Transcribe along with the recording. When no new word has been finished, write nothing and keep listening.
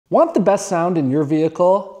Want the best sound in your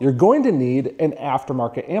vehicle? You're going to need an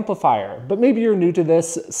aftermarket amplifier, but maybe you're new to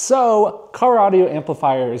this, so Car Audio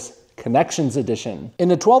Amplifiers Connections Edition. In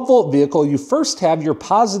a 12-volt vehicle, you first have your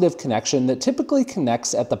positive connection that typically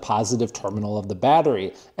connects at the positive terminal of the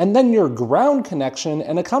battery, and then your ground connection,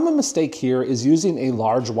 and a common mistake here is using a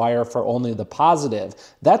large wire for only the positive.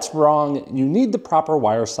 That's wrong. You need the proper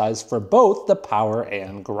wire size for both the power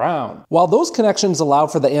and ground. While those connections allow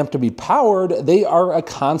for the amp to be powered, they are a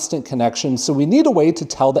constant connection, so we need a way to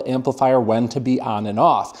tell the amplifier when to be on and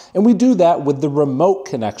off, and we do that with the remote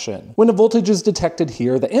connection. When a voltage is detected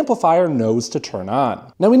here, the amplifier knows to turn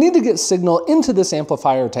on. Now we need to get signal into this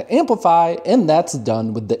amplifier to amplify, and that's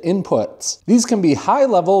done with the inputs. These can be high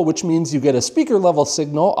level, which means you get a speaker level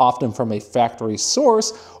signal, often from a factory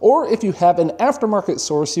source, or if you have an aftermarket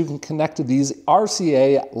source, you can connect to these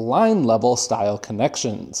RCA line level style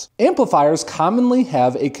connections. Amplifiers commonly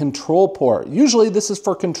have a control port. Usually this is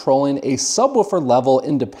for controlling a subwoofer level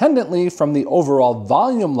independently from the overall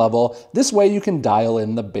volume level. This way you can dial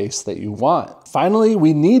in the bass that you want. Finally,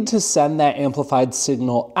 we need to send that amplified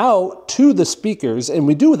signal out to the speakers, and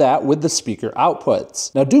we do that with the speaker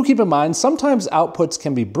outputs. Now do keep in mind, sometimes outputs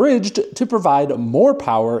can be bridged to provide more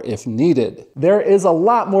power if needed. There is a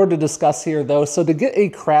lot more to discuss here though, so to get a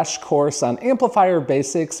crash course on amplifier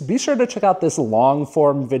basics, be sure to check out this long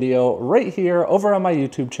form video right here over on my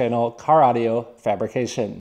YouTube channel, Car Audio Fabrication.